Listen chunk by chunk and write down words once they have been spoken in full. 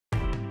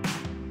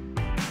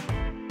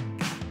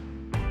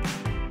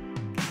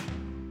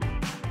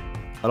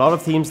A lot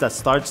of teams that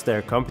starts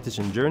their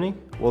competition journey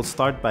will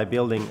start by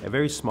building a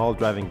very small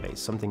driving base,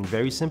 something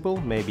very simple,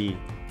 maybe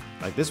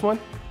like this one.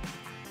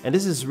 And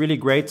this is really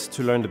great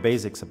to learn the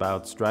basics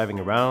about driving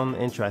around,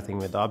 interacting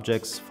with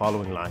objects,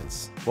 following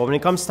lines. But when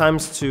it comes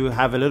times to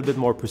have a little bit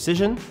more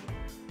precision,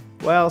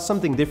 well,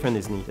 something different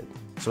is needed.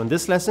 So in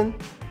this lesson,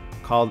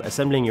 called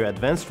Assembling Your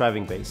Advanced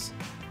Driving Base,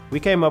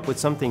 we came up with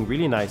something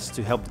really nice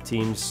to help the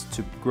teams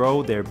to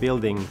grow their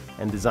building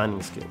and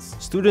designing skills.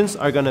 Students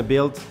are gonna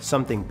build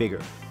something bigger.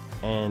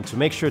 And to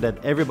make sure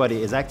that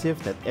everybody is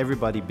active, that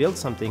everybody builds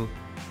something,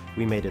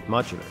 we made it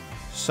modular.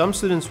 Some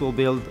students will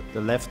build the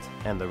left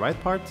and the right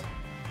part.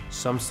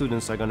 Some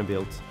students are going to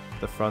build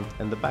the front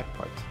and the back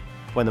part.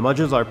 When the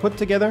modules are put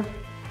together,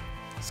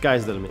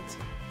 sky's the limit.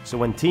 So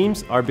when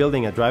teams are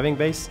building a driving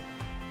base,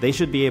 they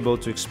should be able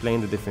to explain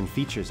the different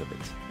features of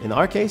it. In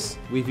our case,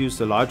 we've used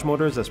the large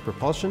motors as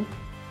propulsion,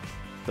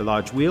 the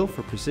large wheel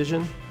for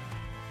precision.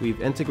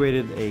 We've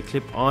integrated a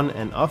clip on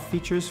and off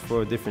features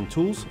for different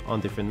tools on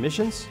different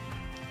missions.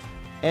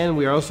 And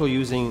we are also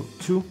using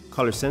 2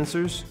 color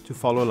sensors to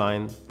follow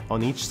line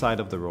on each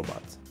side of the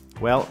robot.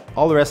 Well,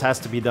 all the rest has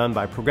to be done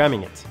by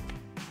programming it.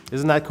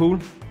 Isn't that cool?